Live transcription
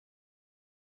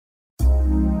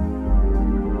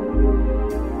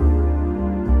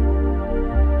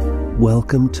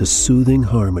Welcome to Soothing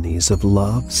Harmonies of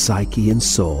Love, Psyche, and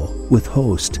Soul with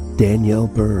host Danielle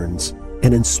Burns,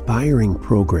 an inspiring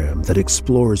program that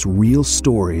explores real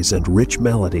stories and rich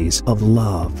melodies of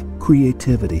love,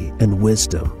 creativity, and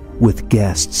wisdom with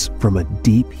guests from a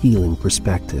deep healing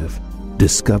perspective.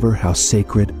 Discover how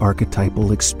sacred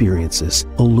archetypal experiences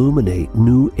illuminate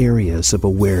new areas of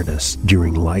awareness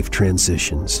during life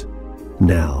transitions.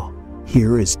 Now,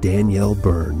 here is Danielle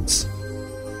Burns.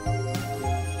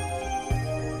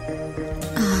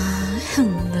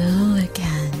 Hello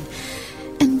again,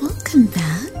 and welcome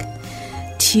back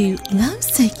to Love,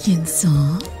 Psyche, and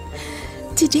Soul.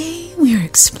 Today we are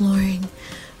exploring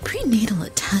prenatal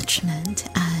attachment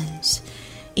as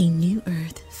a new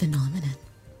earth phenomenon.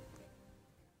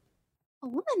 A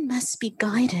woman must be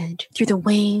guided through the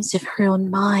ways of her own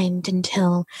mind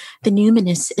until the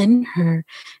numinous in her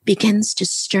begins to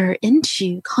stir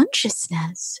into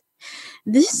consciousness.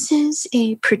 This is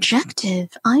a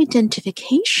projective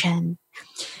identification,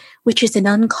 which is an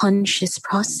unconscious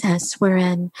process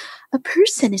wherein a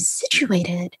person is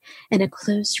situated in a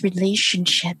close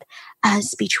relationship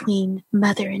as between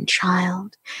mother and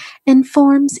child, and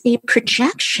forms a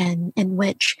projection in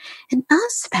which an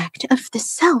aspect of the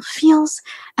self feels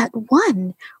at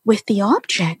one with the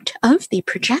object of the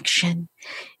projection.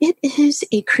 It is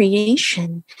a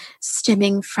creation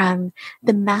stemming from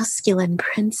the masculine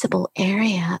principal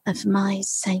area of my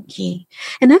psyche.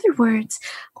 In other words,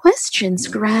 questions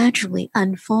gradually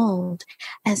unfold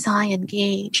as I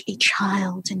engage a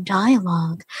child in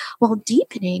dialogue while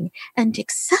deepening and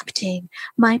accepting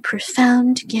my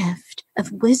profound gift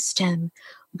of wisdom,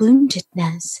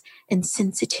 woundedness, and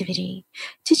sensitivity.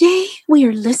 Today, we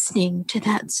are listening to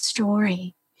that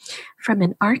story from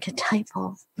an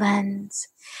archetypal lens.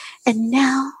 And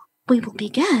now we will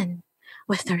begin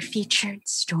with our featured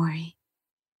story.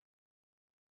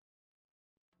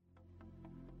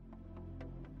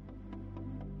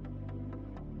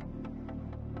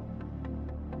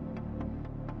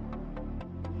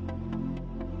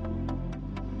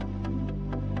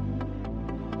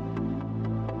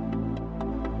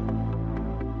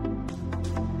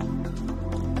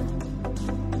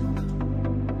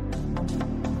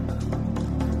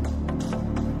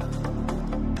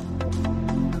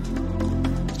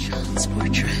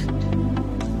 Portrait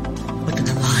within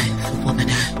the life of woman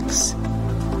X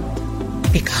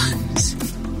becomes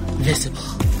visible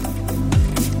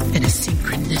in a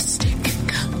synchronistic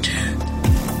encounter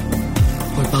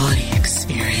or body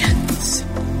experience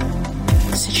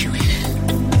situated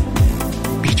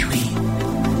between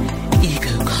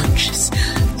ego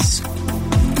consciousness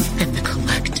and the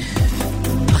collective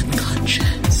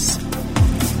unconscious.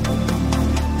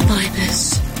 By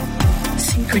this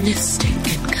synchronistic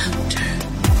encounter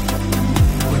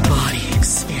or body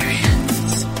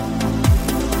experience,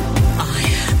 I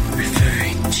am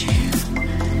referring to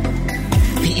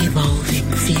the evolving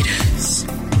fetus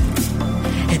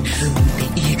in whom the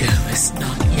ego is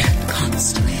not yet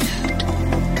constellated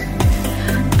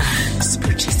as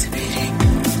participating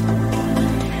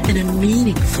in a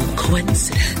meaningful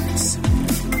coincidence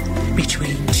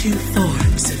between two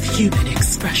forms of human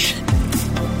expression.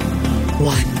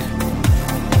 One,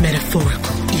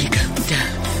 metaphorical ego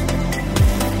death,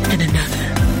 and another,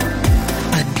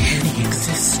 uncanny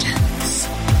existence,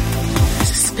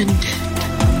 suspended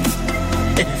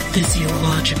in a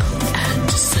physiological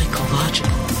and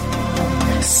psychological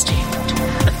state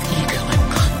of ego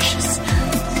and consciousness.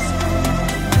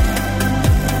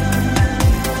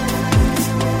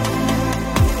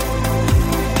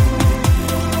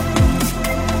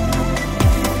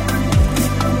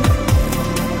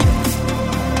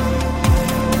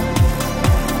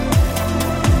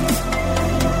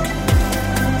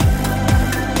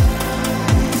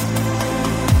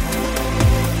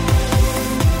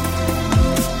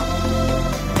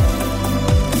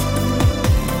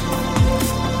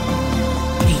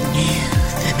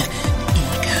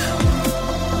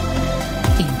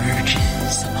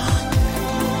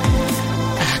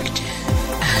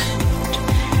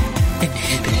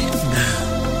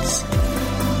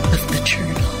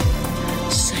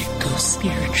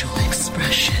 Spiritual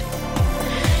expression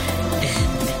in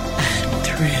and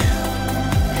through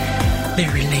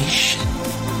their relation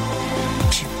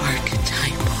to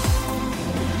archetypal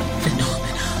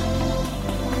phenomena.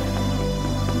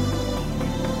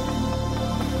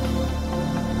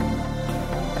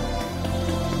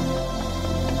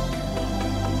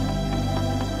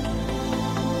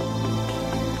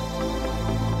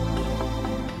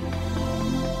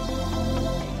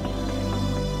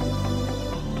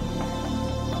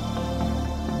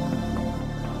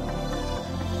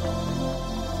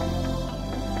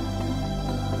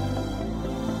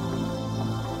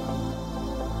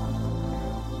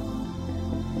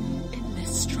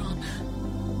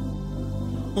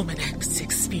 Woman X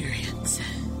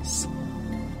experiences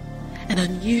an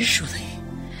unusually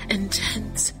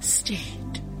intense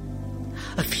state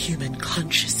of human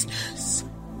consciousness,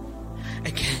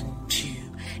 akin to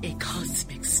a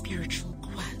cosmic spiritual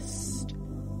quest.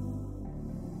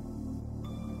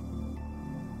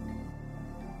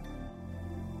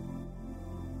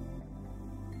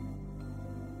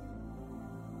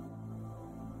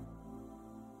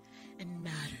 In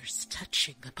matters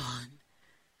touching upon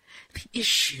the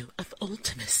issue of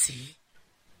ultimacy,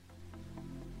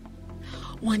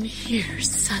 one hears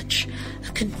such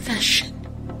a confession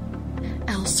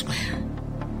elsewhere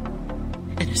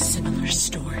in a similar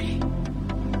story.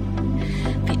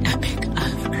 The epic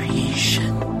of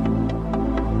creation,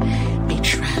 a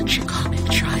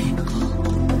tragicomic triangle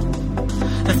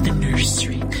of the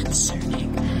nursery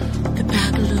concerning the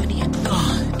Babylonian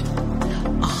god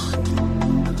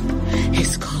On,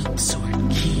 his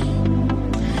consort Ki,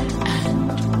 and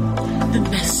the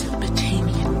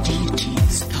Mesopotamian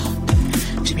deities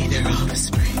thought to be their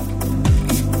offspring.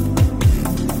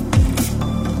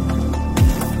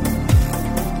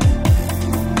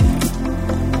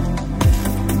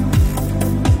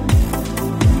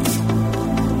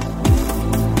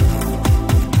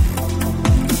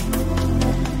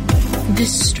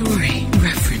 This story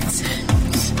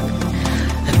references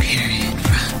a period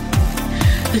from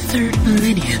the 3rd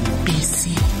millennium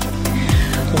BC,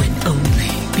 when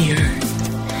only the earth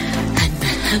and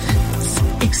the heavens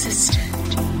existed,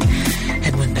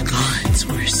 and when the gods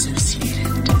were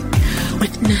associated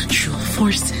with natural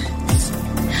forces.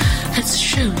 As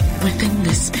shown within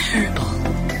this parable,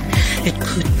 it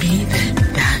could be then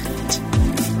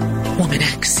that Woman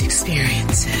X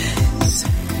experiences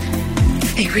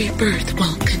a rebirth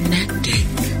while connecting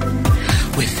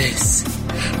with this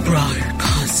broader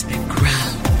cosmic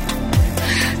ground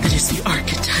that is the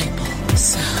archetypal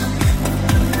self.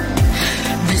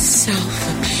 This self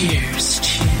appears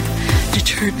to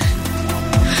determine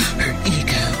her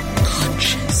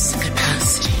ego-conscious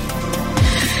capacity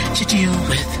to deal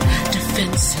with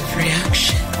defensive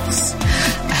reactions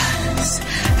as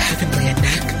heavenly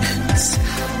enactments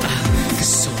of the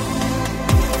soul.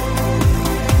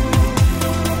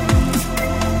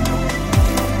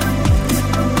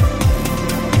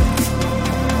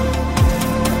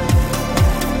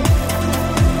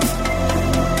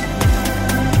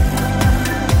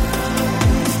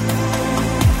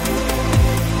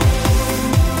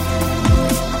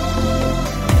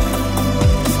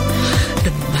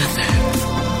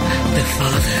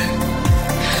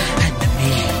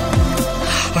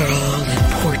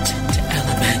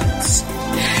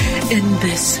 In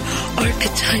this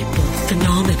archetypal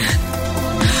phenomenon,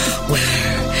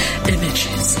 where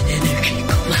images and energy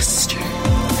cluster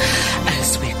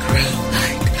as we grow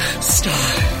like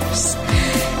stars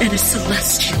in a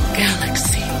celestial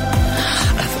galaxy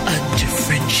of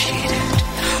undifferentiated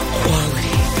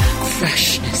quality,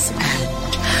 freshness,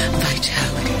 and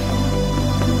vitality.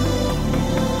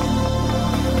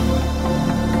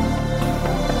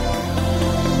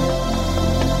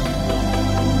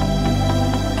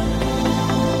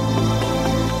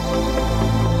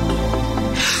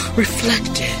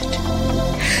 Reflected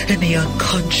in the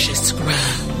unconscious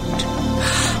ground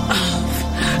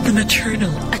of the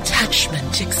maternal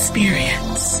attachment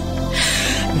experience,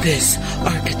 this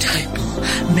archetypal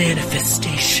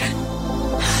manifestation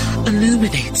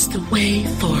illuminates the way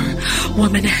for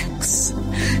Woman X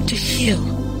to heal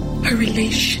her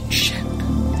relationship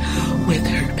with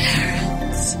her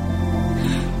parents,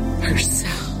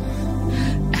 herself,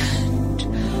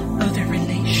 and other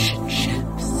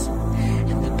relationships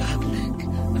in the public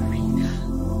arena.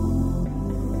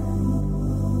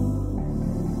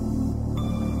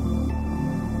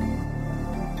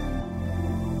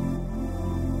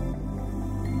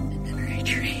 The memory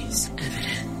trace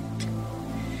evident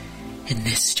in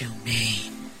this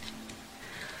domain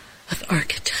of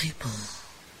archetypal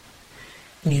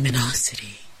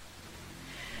numinosity,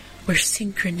 where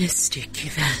synchronistic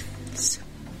events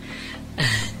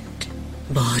and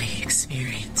body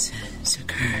experiences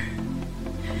occur,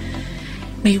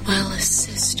 may well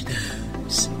assist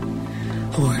those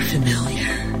who are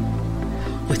familiar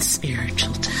with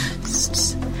spiritual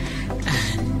texts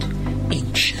and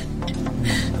ancient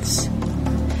myths.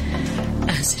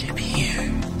 As it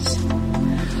appears,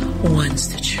 once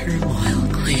the turmoil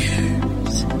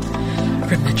clears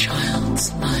from the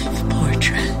child's life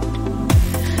portrait,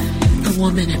 the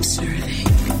woman observing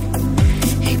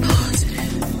a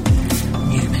positive,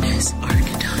 numinous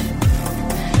archetype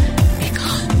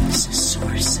becomes a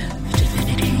source of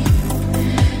divinity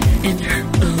in her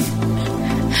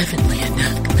own heavenly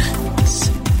enactments.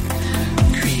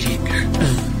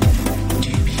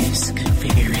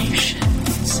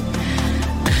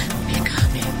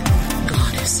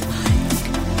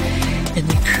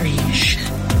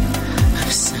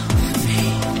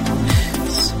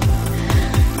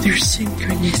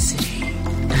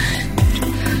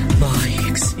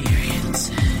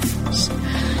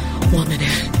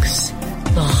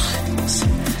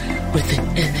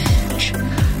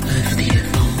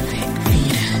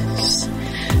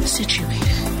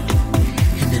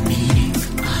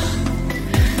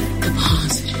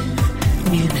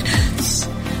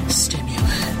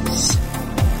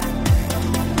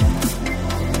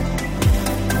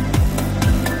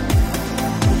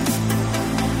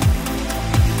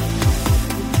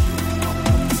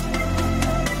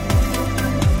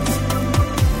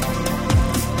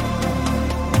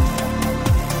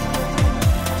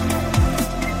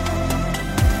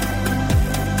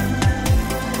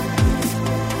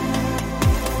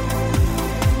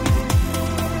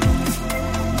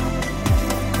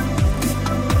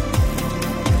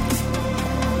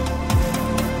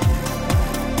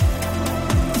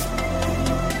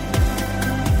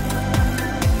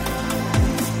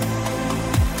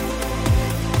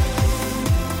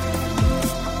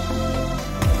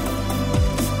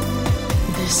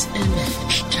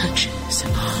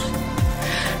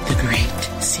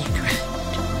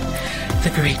 the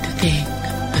great thing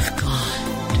of God,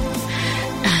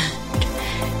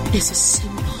 and is a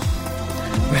symbol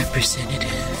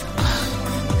representative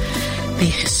of the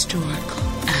historical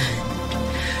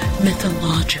and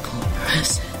mythological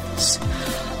presence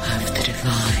of the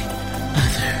divine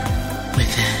other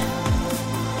within.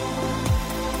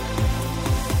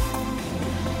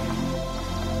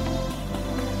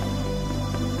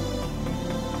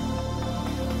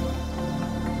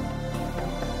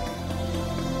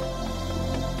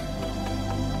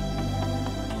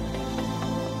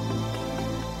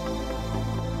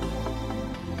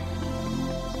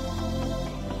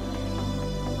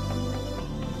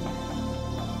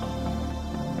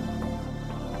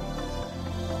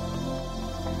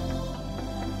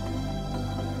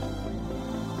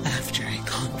 After a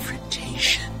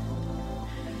confrontation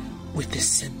with the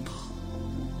symbol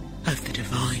of the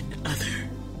divine other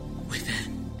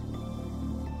within,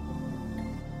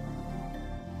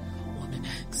 Woman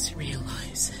X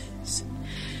realizes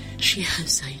she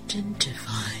has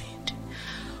identified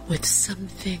with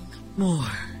something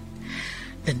more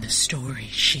than the story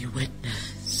she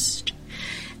witnessed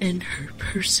in her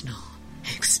personal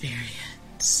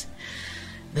experience.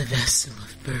 The vessel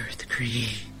of birth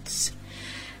creates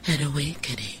an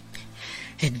awakening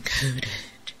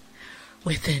encoded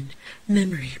within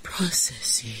memory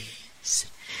processes.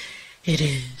 It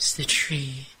is the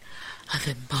tree of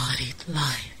embodied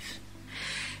life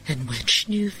in which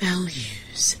new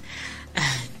values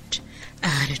and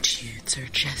attitudes are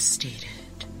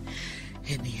gestated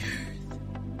in the earth.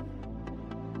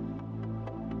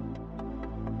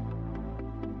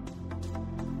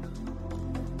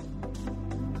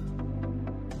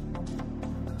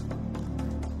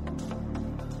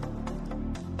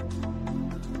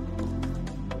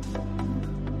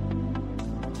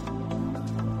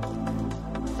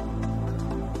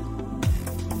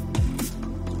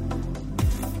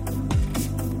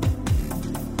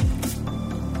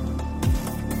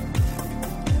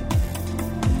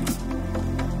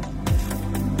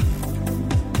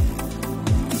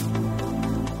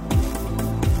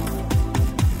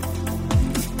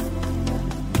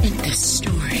 In this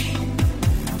story,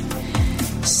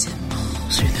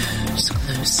 symbols are those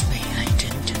closely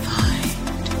identified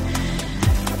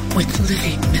with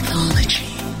living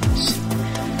mythologies,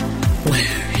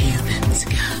 where humans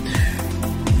gather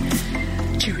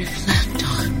to reflect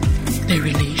on their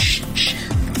relationship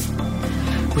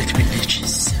with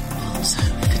religious symbols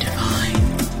of the divine,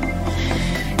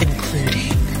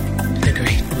 including the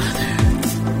Great Mother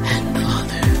and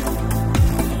Father.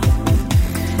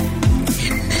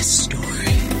 In this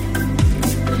story,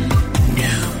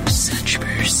 no such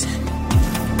person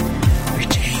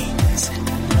retains an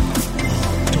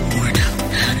old, worn-out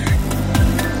pattern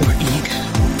or ego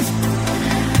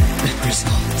that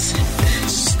results in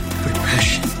this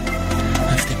repression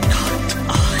of the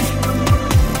not-I.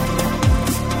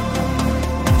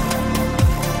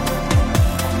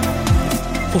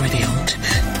 For the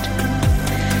ultimate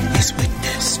is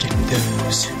witnessed in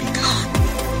those who become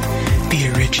the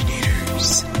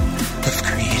originators of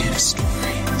creative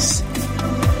stories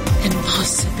and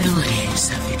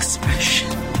possibilities of expression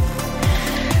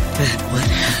that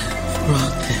would have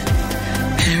brought them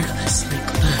perilously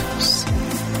close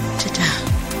to death.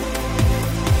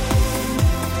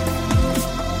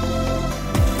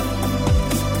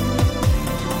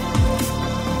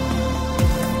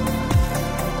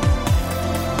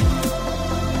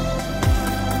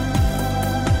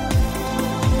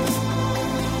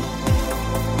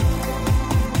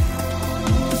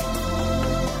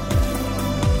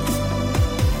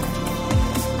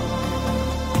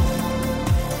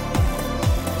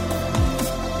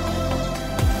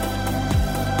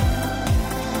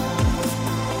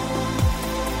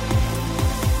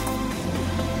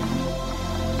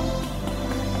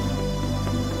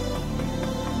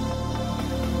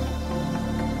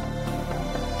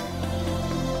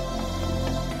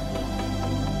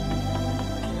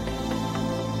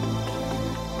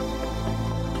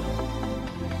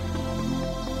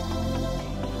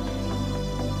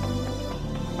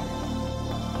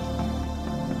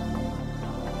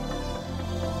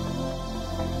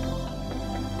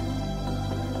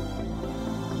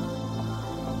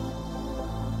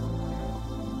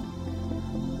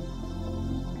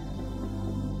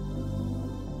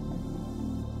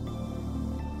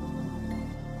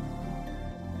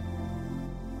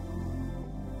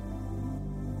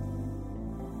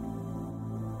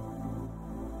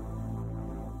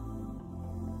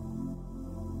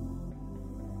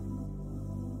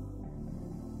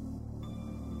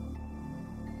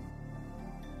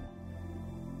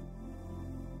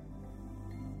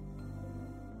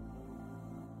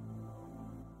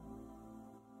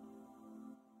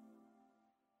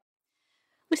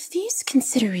 With these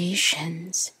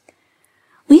considerations,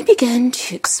 we begin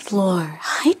to explore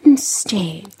heightened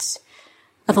states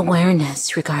of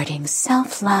awareness regarding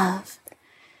self-love,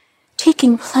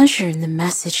 taking pleasure in the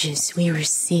messages we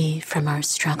receive from our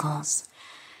struggles,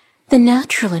 the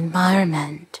natural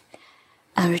environment,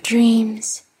 our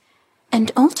dreams,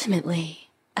 and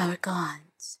ultimately our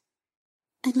gods.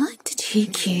 I'd like to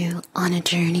take you on a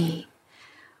journey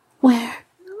where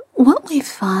what we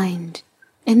find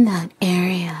in that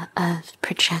area of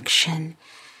projection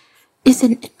is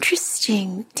an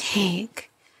interesting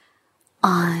take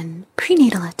on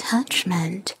prenatal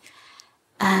attachment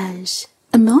as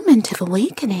a moment of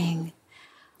awakening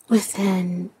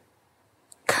within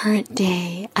current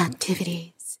day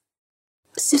activities.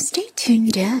 So stay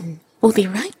tuned in. We'll be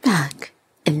right back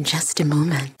in just a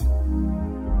moment.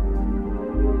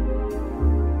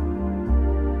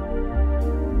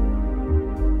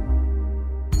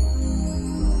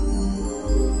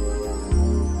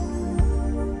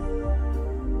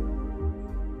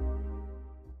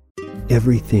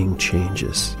 Everything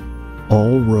changes.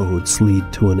 All roads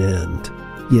lead to an end.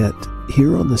 Yet,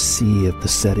 here on the sea of the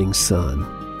setting sun,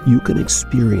 you can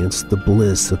experience the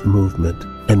bliss of movement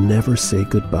and never say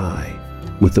goodbye.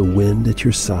 With the wind at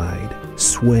your side,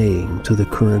 swaying to the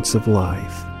currents of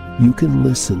life, you can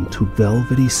listen to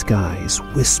velvety skies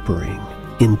whispering,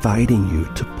 inviting you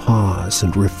to pause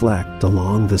and reflect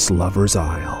along this lover's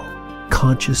aisle.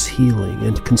 Conscious healing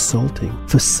and consulting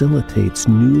facilitates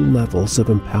new levels of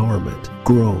empowerment,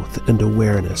 growth, and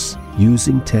awareness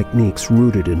using techniques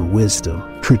rooted in wisdom,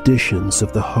 traditions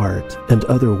of the heart, and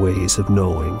other ways of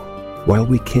knowing. While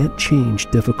we can't change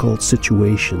difficult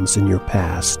situations in your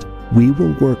past, we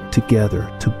will work together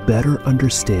to better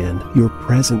understand your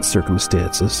present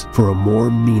circumstances for a more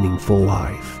meaningful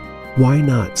life. Why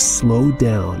not slow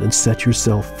down and set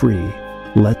yourself free?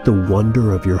 Let the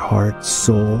wonder of your heart,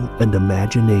 soul, and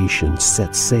imagination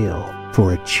set sail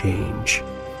for a change.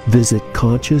 Visit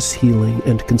Conscious Healing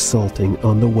and Consulting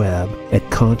on the web at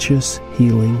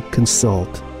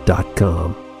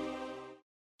conscioushealingconsult.com.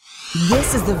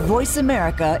 This is the Voice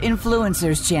America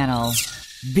Influencers Channel.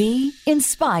 Be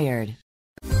inspired.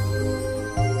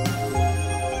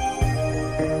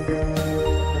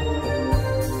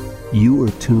 You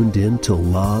are tuned in to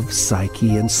Love,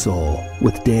 Psyche, and Soul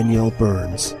with Danielle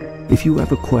Burns. If you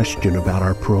have a question about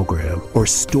our program or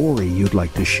story you'd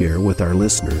like to share with our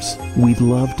listeners, we'd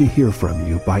love to hear from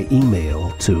you by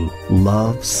email to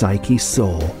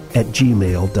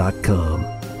lovepsychesoul@gmail.com.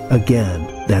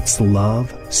 Again, that's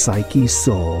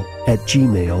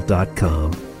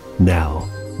lovepsychesoul@gmail.com. Now,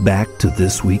 back to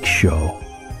this week's show.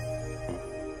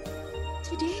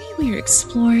 Today we are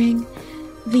exploring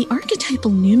the archetypal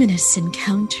numinous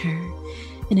encounter,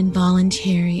 an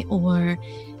involuntary or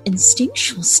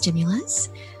instinctual stimulus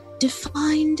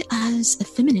defined as a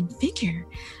feminine figure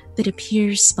that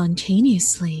appears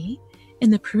spontaneously in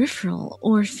the peripheral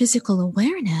or physical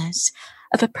awareness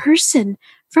of a person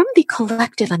from the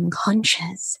collective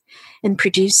unconscious and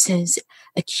produces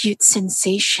acute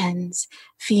sensations,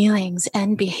 feelings,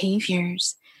 and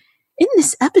behaviors. In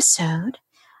this episode,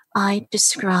 I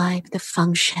describe the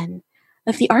function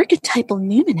of the archetypal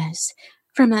numinous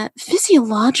from a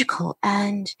physiological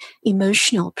and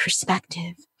emotional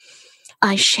perspective.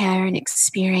 I share an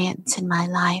experience in my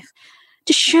life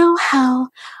to show how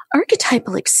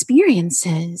archetypal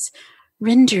experiences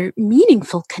render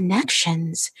meaningful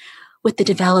connections with the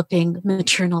developing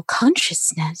maternal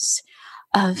consciousness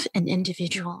of an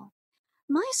individual.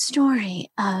 My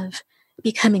story of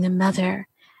becoming a mother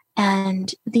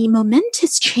and the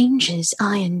momentous changes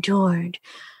I endured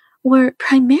were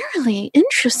primarily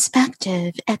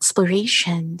introspective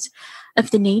explorations of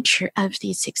the nature of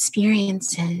these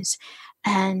experiences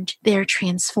and their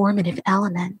transformative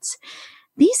elements.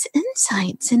 These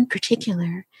insights in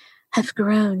particular have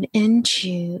grown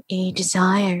into a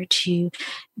desire to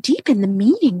deepen the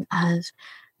meaning of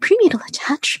prenatal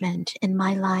attachment in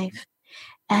my life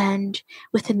and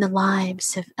within the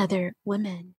lives of other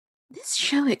women. This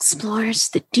show explores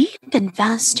the deep and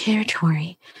vast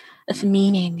territory of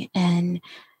meaning in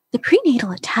the prenatal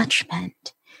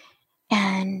attachment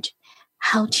and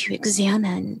how to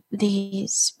examine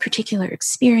these particular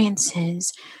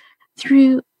experiences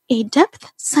through a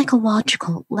depth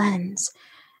psychological lens.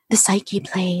 The psyche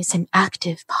plays an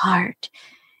active part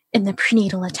in the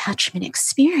prenatal attachment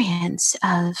experience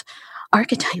of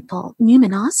archetypal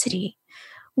numinosity,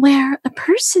 where a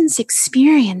person's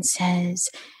experiences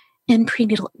in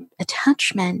prenatal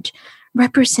attachment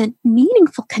represent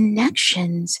meaningful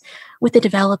connections with the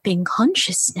developing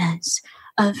consciousness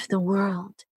of the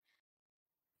world.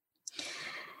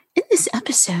 In this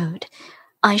episode,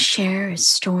 I share a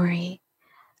story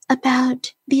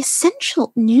about the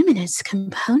essential numinous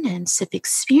components of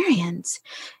experience,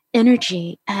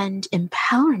 energy, and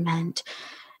empowerment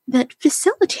that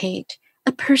facilitate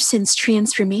a person's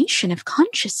transformation of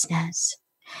consciousness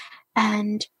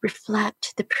and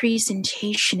reflect the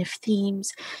presentation of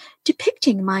themes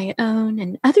depicting my own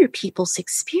and other people's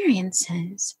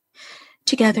experiences.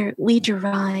 Together, we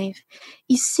derive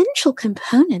essential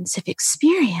components of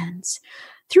experience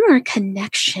through our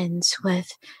connections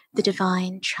with the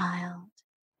divine child.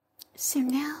 So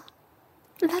now,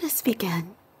 let us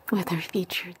begin with our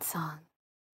featured song.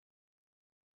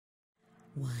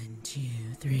 1, 2,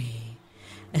 3,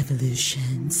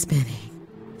 evolution spinning.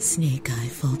 Snake eye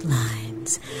fault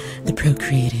lines, the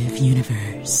procreative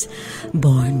universe,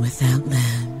 born without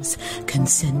limbs,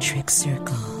 concentric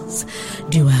circles,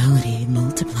 duality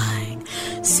multiplying,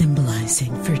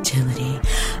 symbolizing fertility,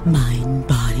 mind,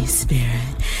 body,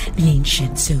 spirit, the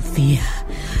ancient Sophia,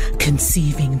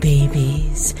 conceiving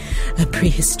babies, a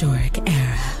prehistoric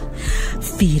era,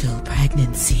 fetal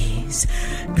pregnancies,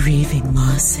 grieving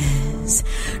losses,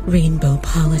 rainbow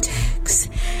politics,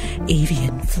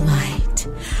 avian flight,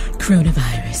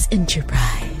 coronavirus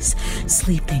enterprise,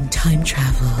 sleeping time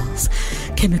travels,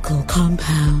 chemical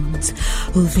compounds,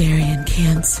 ovarian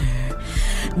cancer,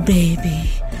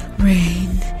 baby,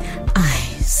 rain,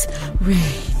 ice,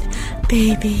 rain,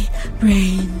 baby,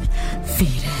 rain,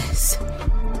 fetus.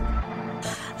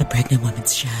 A pregnant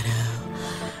woman's shadow,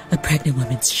 a pregnant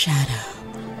woman's shadow,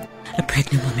 a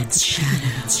pregnant woman's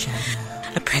shadow,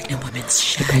 a pregnant woman's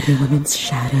shadow, a pregnant woman's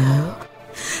shadow.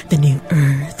 The new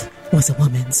earth was a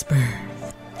woman's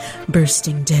birth,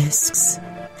 bursting discs,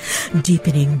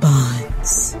 deepening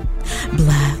bonds,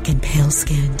 black and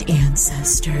pale-skinned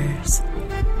ancestors,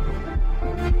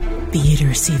 the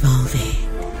uterus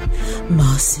evolving,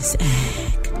 moss's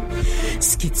egg,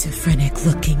 schizophrenic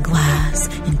looking glass,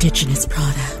 indigenous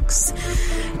products,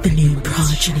 the new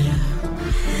progeny,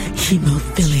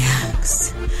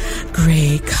 hemophiliacs,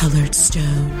 gray-colored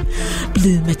stone,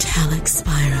 blue metallic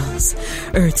spirals,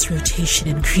 Earth's rotation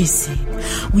increasing,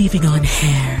 weaving on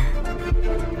hair.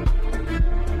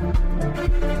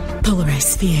 Polarized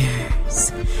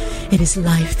spheres, it is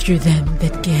life through them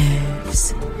that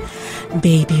gives.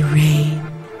 Baby rain,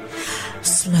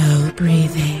 slow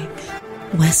breathing,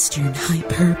 Western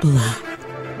hyperbola,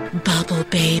 bubble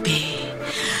baby,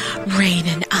 rain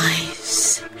and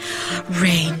ice,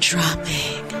 rain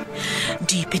dropping,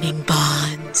 deepening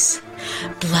bonds,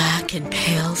 black and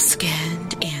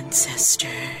pale-skinned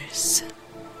ancestors.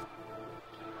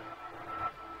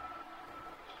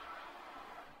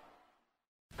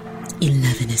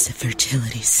 Eleven is a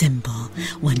fertility symbol,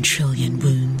 1 trillion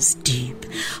wounds deep,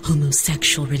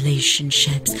 homosexual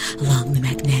relationships along the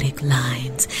magnetic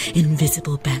lines,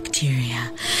 invisible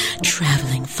bacteria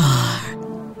traveling far.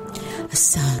 A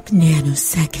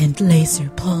sub-nanosecond laser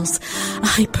pulse, a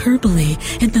hyperbole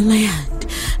in the land.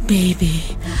 Baby,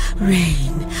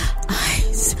 rain,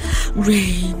 ice,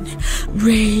 rain,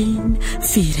 rain,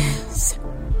 fetus.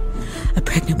 A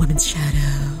pregnant woman's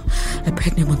shadow, a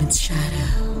pregnant woman's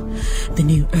shadow. The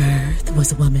new earth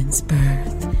was a woman's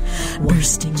birth,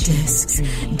 bursting discs,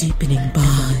 deepening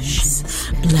bonds,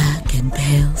 black and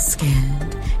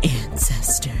pale-skinned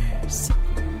ancestors.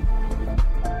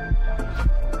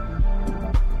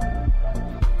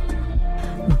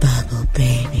 Bubble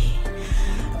baby,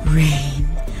 rain,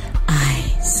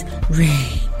 ice,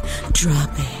 rain,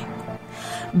 dropping.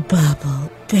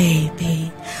 Bubble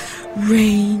baby,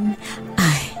 rain,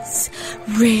 ice,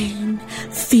 rain,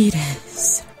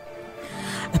 fetus.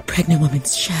 A pregnant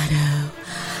woman's shadow,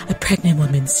 a pregnant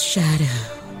woman's shadow.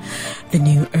 The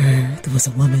new earth was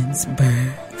a woman's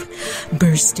birth,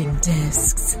 bursting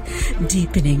discs,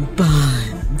 deepening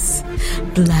bonds,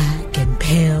 black and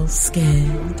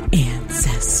pale-skinned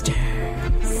ancestors.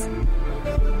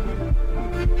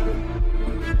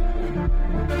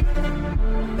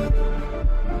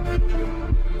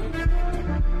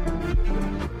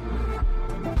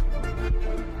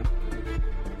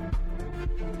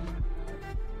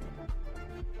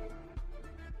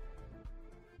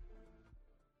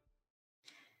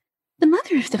 The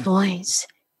mother of the voice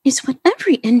is what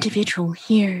every individual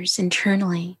hears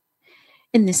internally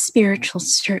in the spiritual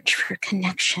search for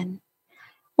connection,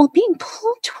 while being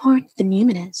pulled toward the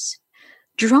numinous,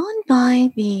 drawn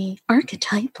by the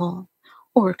archetypal,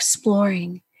 or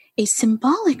exploring a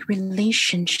symbolic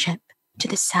relationship to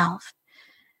the self.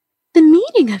 The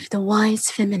meaning of the wise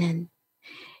feminine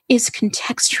is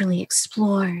contextually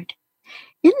explored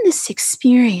in this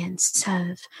experience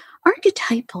of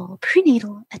archetypal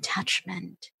prenatal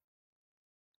attachment.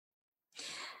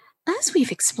 As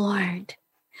we've explored,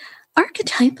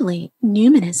 Archetypally,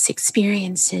 numinous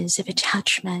experiences of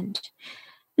attachment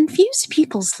infuse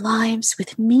people's lives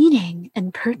with meaning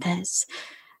and purpose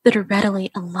that are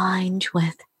readily aligned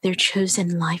with their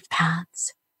chosen life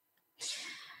paths.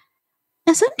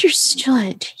 As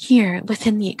understood here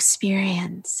within the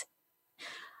experience,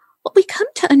 what we come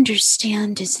to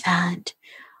understand is that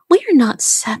we are not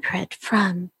separate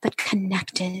from but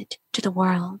connected to the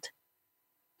world.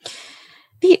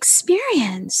 The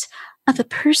experience of a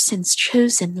person's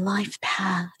chosen life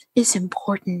path is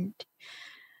important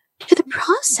to the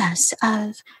process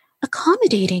of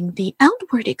accommodating the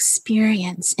outward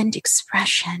experience and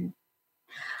expression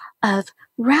of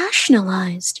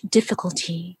rationalized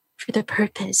difficulty for the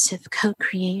purpose of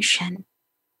co-creation.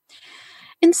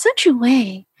 In such a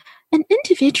way, an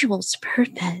individual's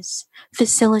purpose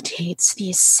facilitates the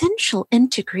essential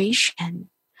integration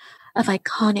of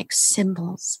iconic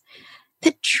symbols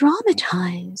that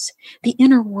dramatize the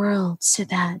inner world so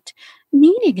that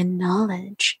meaning and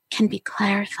knowledge can be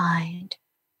clarified.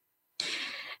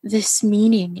 This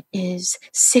meaning is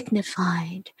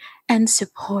signified and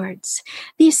supports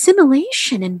the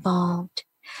assimilation involved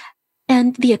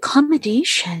and the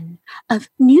accommodation of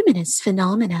numinous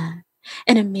phenomena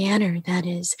in a manner that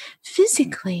is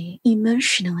physically,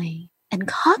 emotionally, and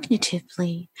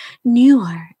cognitively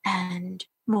newer and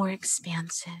more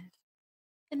expansive.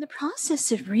 In the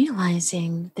process of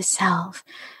realizing the self,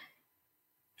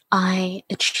 I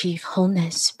achieve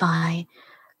wholeness by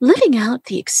living out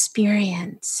the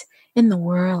experience in the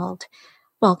world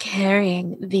while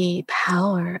carrying the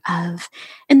power of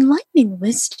enlightening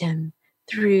wisdom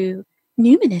through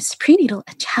numinous prenatal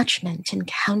attachment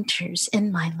encounters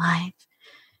in my life.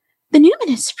 The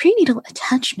numinous prenatal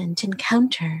attachment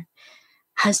encounter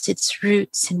has its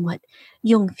roots in what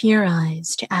Jung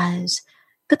theorized as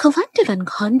the collective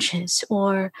unconscious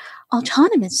or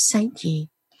autonomous psyche,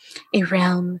 a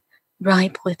realm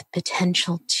ripe with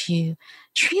potential to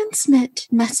transmit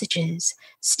messages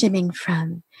stemming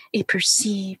from a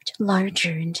perceived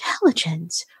larger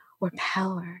intelligence or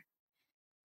power.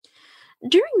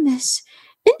 During this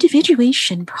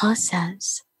individuation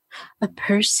process, a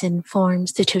person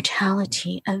forms the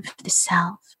totality of the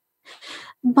self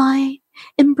by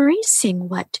embracing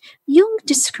what Jung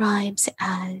describes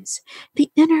as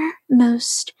the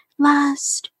innermost,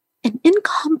 last, and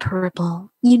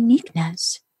incomparable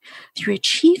uniqueness through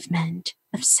achievement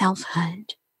of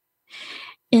selfhood.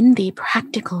 In the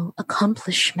practical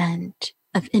accomplishment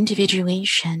of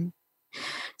individuation,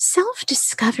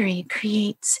 self-discovery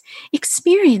creates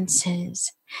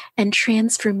experiences and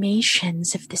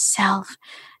transformations of the self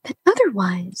that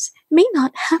otherwise may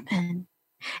not happen,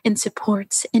 and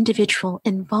supports individual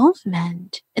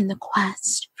involvement in the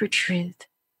quest for truth.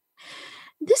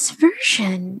 This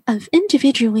version of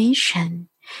individuation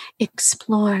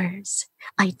explores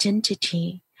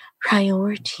identity,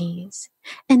 priorities,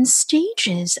 and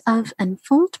stages of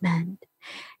unfoldment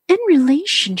in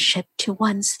relationship to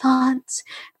one's thoughts,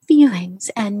 feelings,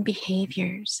 and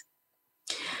behaviors.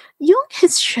 Jung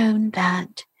has shown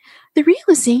that the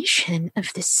realization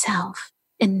of the self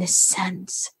in this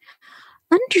sense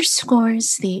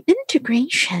underscores the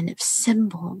integration of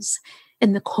symbols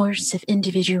in the course of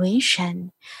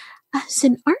individuation as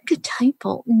an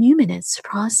archetypal numinous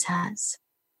process.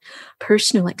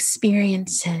 Personal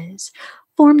experiences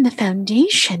form the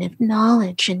foundation of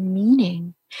knowledge and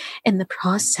meaning in the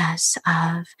process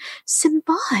of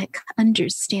symbolic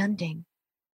understanding.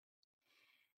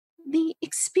 The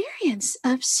experience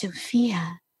of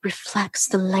Sophia reflects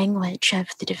the language of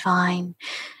the divine.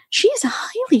 She is a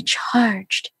highly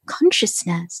charged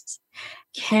consciousness,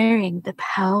 carrying the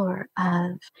power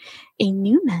of a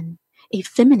numen, a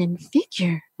feminine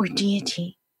figure or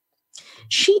deity.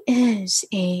 She is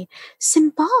a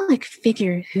symbolic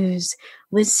figure whose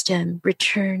wisdom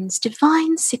returns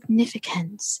divine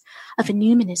significance of a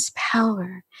numinous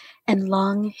power and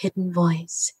long-hidden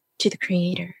voice to the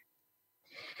Creator.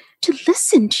 To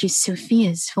listen to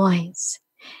Sophia's voice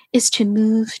is to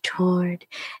move toward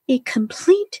a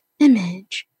complete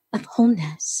image of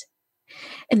wholeness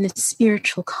in the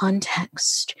spiritual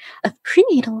context of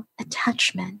prenatal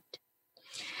attachment.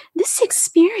 This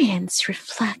experience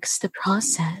reflects the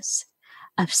process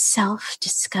of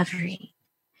self-discovery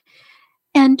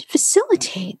and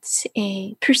facilitates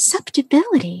a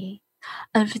perceptibility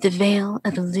of the veil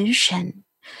of illusion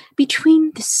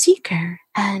between the seeker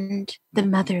and the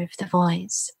mother of the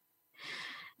voice.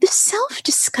 The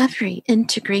self-discovery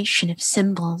integration of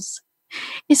symbols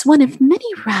is one of many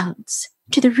routes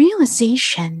to the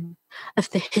realization of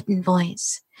the hidden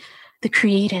voice, the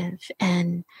creative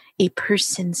in a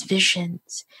person's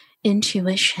visions,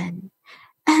 intuition,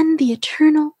 and the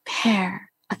eternal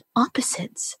pair of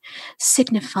opposites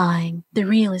signifying the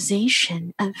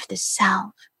realization of the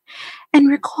self and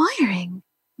requiring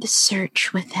the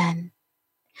search within.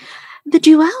 The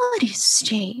duality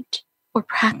state or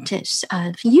practice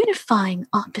of unifying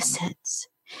opposites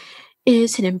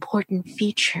is an important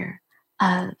feature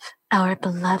of our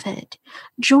beloved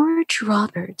George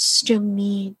Robert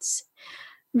Stonemead's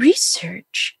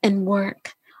research and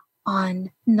work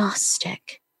on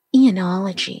Gnostic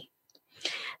eonology.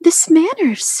 This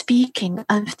manner of speaking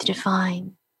of the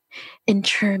divine in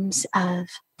terms of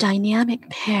dynamic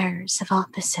pairs of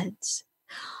opposites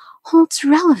holds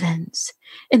relevance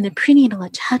in the prenatal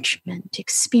attachment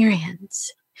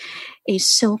experience, a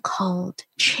so-called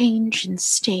change in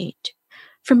state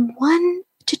from one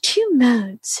to two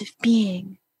modes of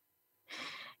being.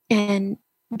 In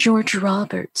George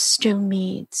Robert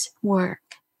Stonemead's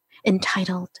work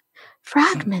entitled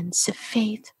Fragments of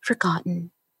Faith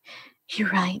Forgotten, he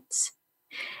writes,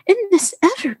 "In this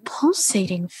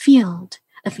ever-pulsating field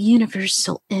of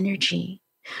universal energy,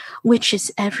 which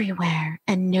is everywhere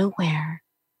and nowhere,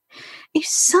 a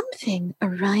something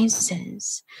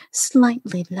arises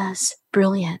slightly less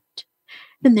brilliant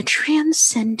than the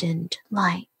transcendent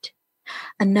light,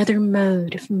 another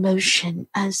mode of motion,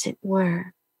 as it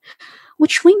were,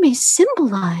 which we may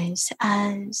symbolize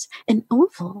as an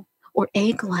oval or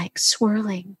egg-like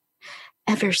swirling,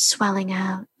 ever swelling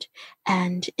out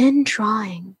and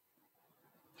indrawing.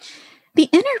 The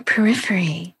inner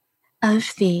periphery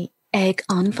of the egg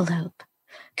envelope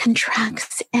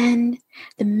contracts in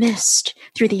the mist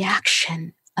through the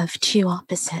action of two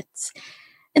opposites,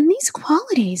 and these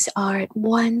qualities are at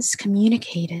once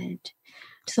communicated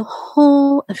to the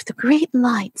whole of the great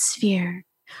light sphere,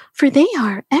 for they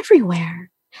are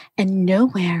everywhere and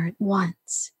nowhere at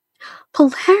once.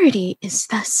 Polarity is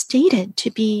thus stated to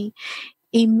be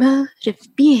a mode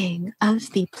of being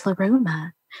of the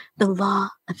pleroma. The law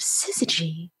of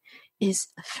syzygy is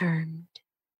affirmed.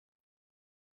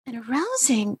 An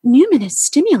arousing numinous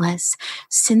stimulus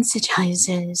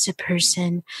sensitizes a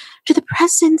person to the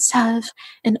presence of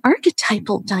an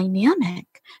archetypal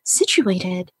dynamic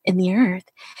situated in the earth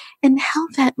and how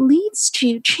that leads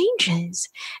to changes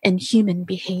in human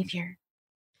behavior.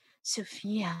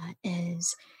 Sophia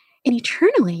is an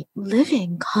eternally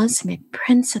living cosmic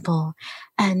principle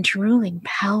and ruling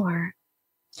power,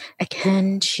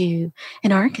 akin to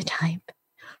an archetype.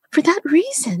 For that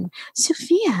reason,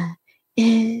 Sophia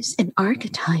is an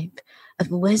archetype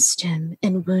of wisdom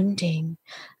and wounding,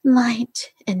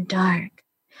 light and dark,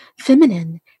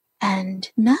 feminine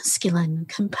and masculine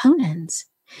components.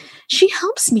 She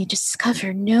helps me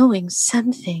discover knowing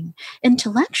something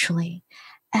intellectually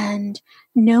and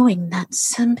knowing that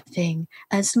something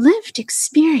as lived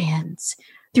experience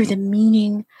through the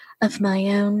meaning of my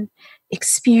own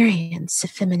experience of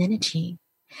femininity.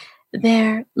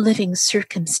 Their living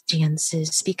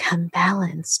circumstances become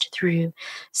balanced through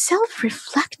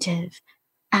self-reflective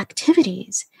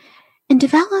activities and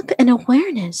develop an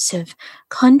awareness of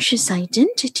conscious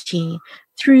identity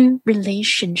through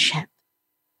relationship,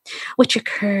 which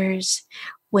occurs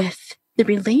with the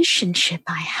relationship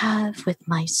I have with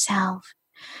myself,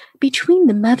 between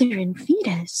the mother and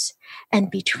fetus, and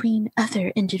between other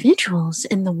individuals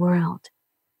in the world.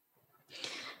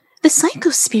 The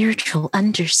psychospiritual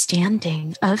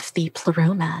understanding of the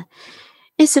pleroma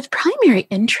is of primary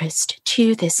interest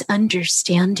to this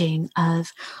understanding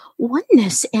of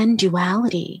oneness and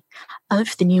duality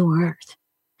of the new earth.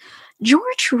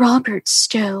 George Robert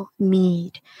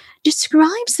Stonemead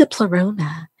describes the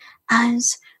pleroma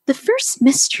as the first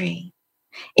mystery,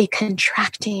 a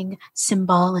contracting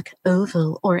symbolic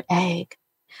oval or egg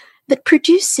that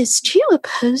produces two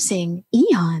opposing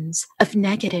eons of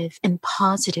negative and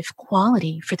positive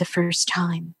quality for the first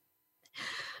time.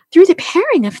 Through the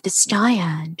pairing of this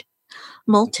dyad,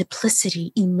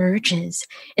 multiplicity emerges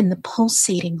in the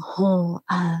pulsating whole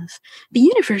of the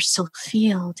universal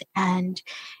field, and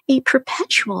a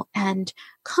perpetual and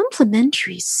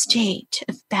complementary state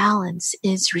of balance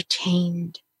is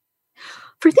retained.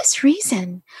 For this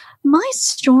reason, my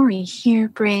story here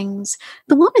brings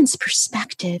the woman's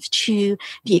perspective to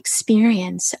the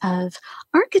experience of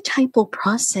archetypal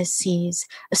processes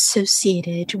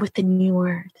associated with the new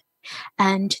earth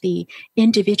and the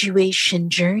individuation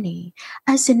journey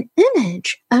as an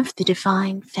image of the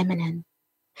divine feminine.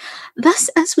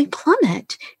 Thus, as we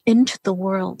plummet into the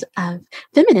world of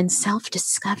feminine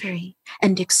self-discovery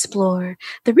and explore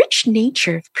the rich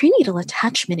nature of prenatal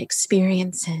attachment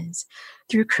experiences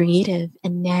through creative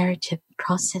and narrative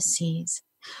processes,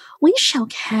 we shall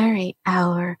carry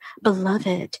our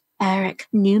beloved Eric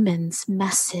Newman's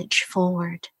message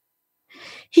forward.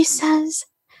 He says,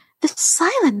 the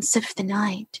silence of the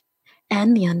night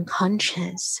and the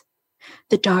unconscious,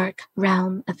 the dark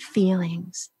realm of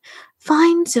feelings,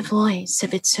 finds a voice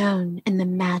of its own in the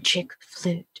magic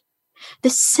flute, the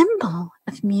symbol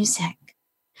of music.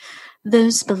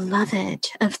 Those beloved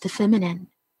of the feminine,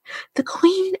 the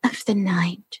queen of the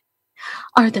night,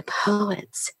 are the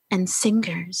poets and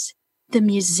singers, the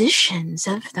musicians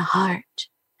of the heart,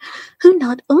 who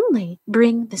not only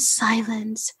bring the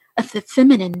silence of the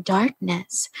feminine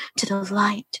darkness to the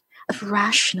light of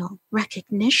rational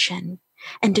recognition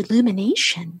and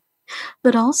illumination,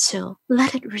 but also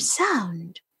let it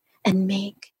resound and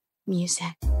make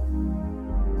music.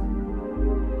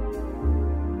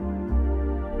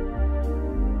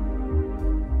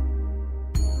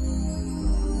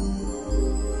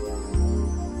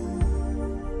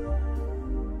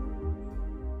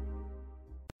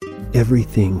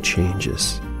 Everything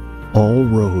changes. All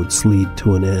roads lead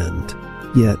to an end.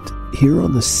 Yet, here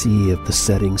on the sea of the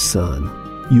setting sun,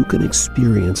 you can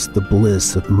experience the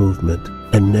bliss of movement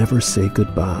and never say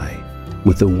goodbye.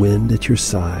 With the wind at your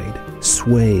side,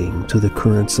 swaying to the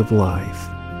currents of life,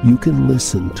 you can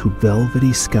listen to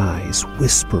velvety skies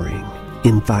whispering,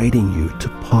 inviting you to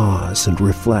pause and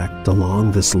reflect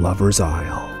along this lover's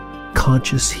aisle.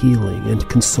 Conscious healing and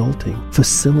consulting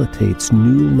facilitates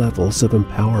new levels of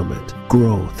empowerment,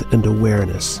 growth, and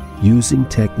awareness, using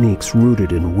techniques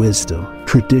rooted in wisdom,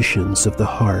 traditions of the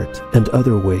heart, and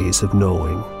other ways of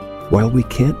knowing. While we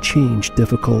can't change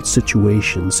difficult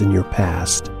situations in your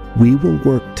past, we will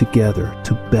work together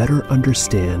to better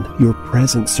understand your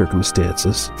present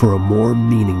circumstances for a more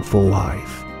meaningful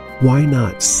life. Why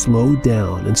not slow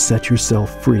down and set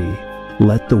yourself free?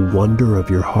 Let the wonder of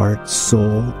your heart,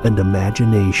 soul, and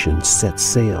imagination set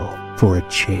sail for a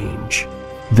change.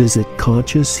 Visit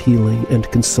Conscious Healing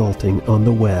and Consulting on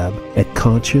the web at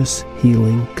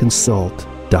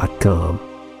conscioushealingconsult.com.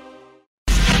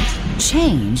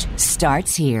 Change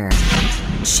starts here.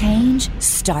 Change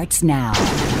starts now.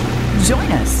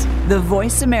 Join us, the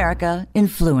Voice America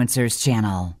Influencers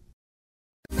Channel.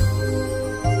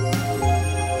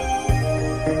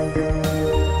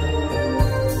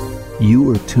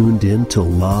 You are tuned in to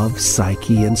Love,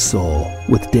 Psyche, and Soul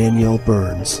with Danielle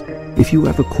Burns. If you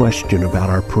have a question about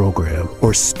our program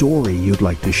or story you'd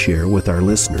like to share with our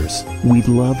listeners, we'd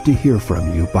love to hear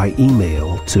from you by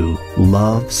email to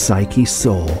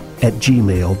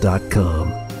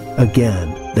lovepsychesoul@gmail.com.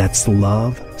 Again, that's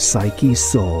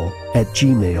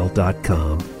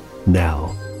lovepsychesoul@gmail.com.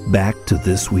 Now, back to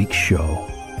this week's show.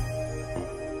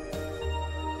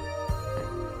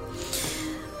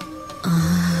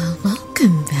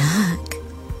 Welcome back.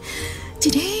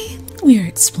 Today we are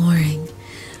exploring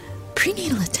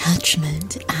prenatal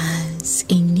attachment as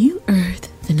a new earth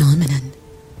phenomenon.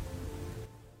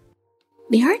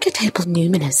 The archetypal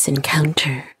numinous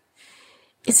encounter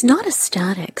is not a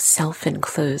static,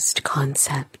 self-enclosed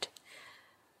concept,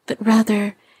 but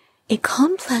rather a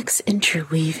complex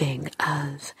interweaving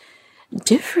of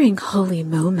differing holy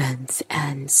moments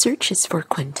and searches for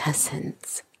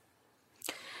quintessence.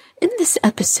 In this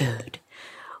episode,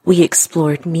 we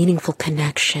explored meaningful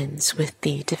connections with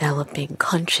the developing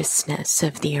consciousness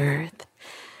of the earth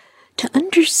to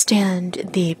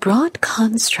understand the broad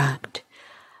construct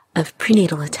of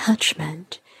prenatal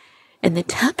attachment and the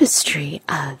tapestry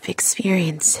of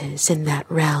experiences in that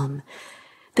realm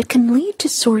that can lead to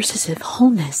sources of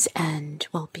wholeness and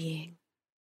well-being.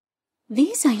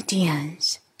 These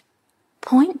ideas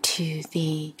point to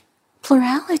the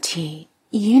plurality,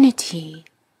 unity,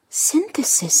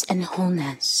 synthesis, and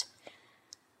wholeness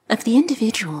of the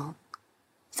individual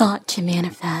thought to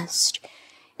manifest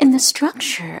in the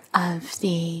structure of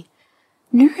the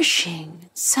nourishing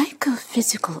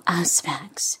psychophysical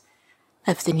aspects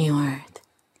of the new earth,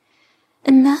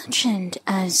 imagined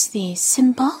as the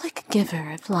symbolic giver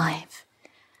of life,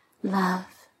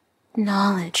 love,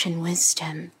 knowledge, and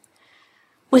wisdom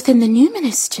within the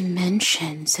numinous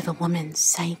dimensions of a woman's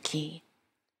psyche.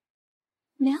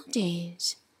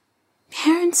 Nowadays,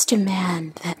 parents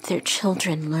demand that their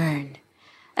children learn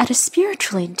at a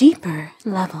spiritually deeper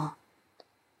level.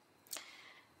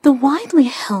 The widely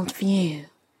held view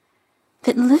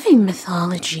that living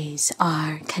mythologies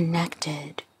are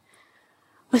connected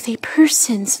with a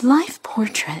person's life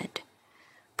portrait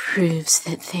proves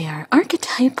that they are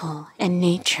archetypal in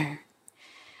nature,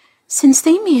 since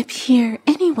they may appear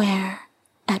anywhere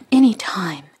at any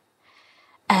time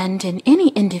and in any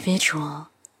individual,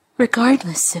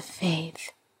 regardless of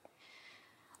faith.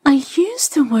 I use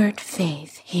the word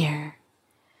faith here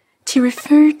to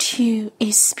refer to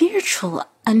a spiritual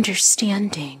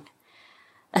understanding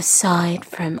aside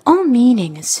from all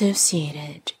meaning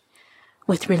associated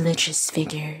with religious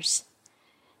figures.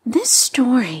 This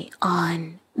story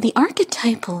on the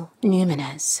archetypal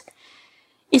numinous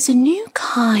is a new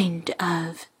kind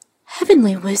of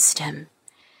heavenly wisdom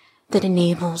that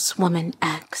enables woman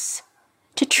X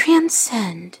to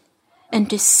transcend and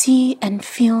to see and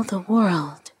feel the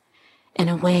world in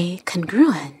a way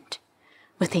congruent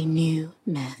with a new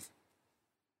myth.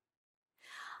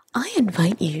 I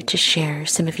invite you to share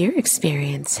some of your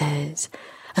experiences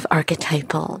of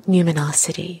archetypal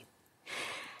numinosity.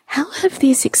 How have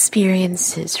these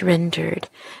experiences rendered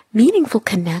meaningful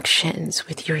connections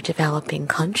with your developing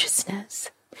consciousness?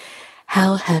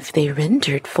 How have they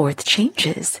rendered forth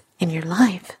changes in your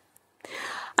life?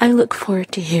 I look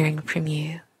forward to hearing from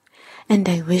you, and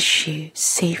I wish you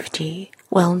safety,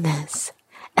 wellness,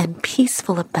 and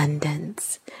peaceful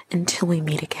abundance until we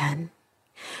meet again.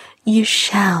 You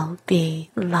shall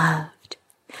be loved,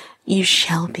 you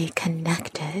shall be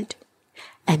connected,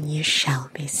 and you shall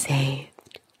be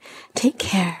saved. Take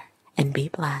care and be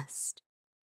blessed.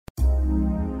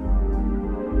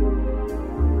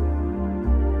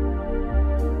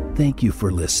 Thank you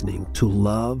for listening to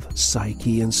Love,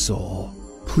 Psyche, and Soul.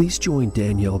 Please join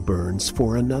Danielle Burns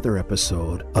for another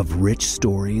episode of Rich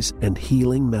Stories and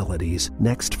Healing Melodies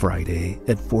next Friday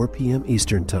at 4 p.m.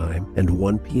 Eastern Time and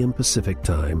 1 p.m. Pacific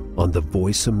Time on the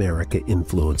Voice America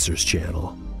Influencers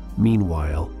channel.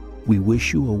 Meanwhile, we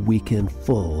wish you a weekend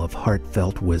full of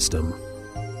heartfelt wisdom.